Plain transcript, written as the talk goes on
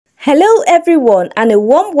Hello everyone and a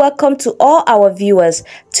warm welcome to all our viewers.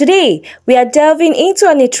 Today, we are delving into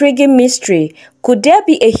an intriguing mystery. Could there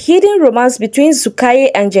be a hidden romance between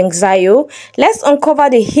Xiao and Xiao? Let's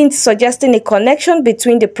uncover the hints suggesting a connection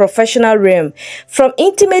between the professional realm. From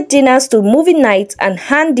intimate dinners to movie nights and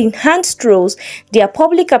hand-in-hand strolls, their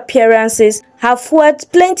public appearances have fueled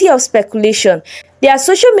plenty of speculation. Their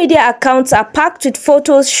social media accounts are packed with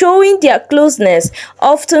photos showing their closeness,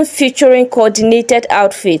 often featuring coordinated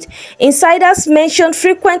outfits. Insiders mention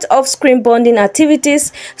frequent off-screen bonding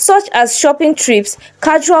activities such as shopping trips,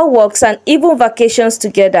 casual walks, and even vacations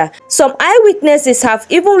together. Some eyewitnesses have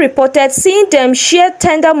even reported seeing them share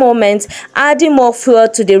tender moments, adding more fuel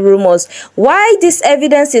to the rumors. While this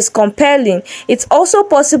evidence is compelling, it's also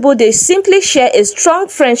possible they simply share a strong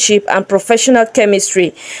friendship and professional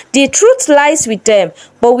chemistry. The truth lies with them,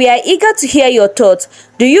 but we are eager to hear your thoughts.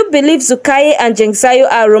 Do you believe Xiao and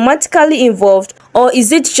Xiao are romantically involved, or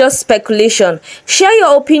is it just speculation? Share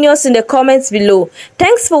your opinions in the comments below.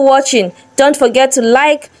 Thanks for watching. Don't forget to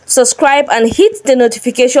like, subscribe, and hit the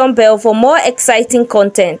notification bell for more exciting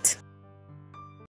content.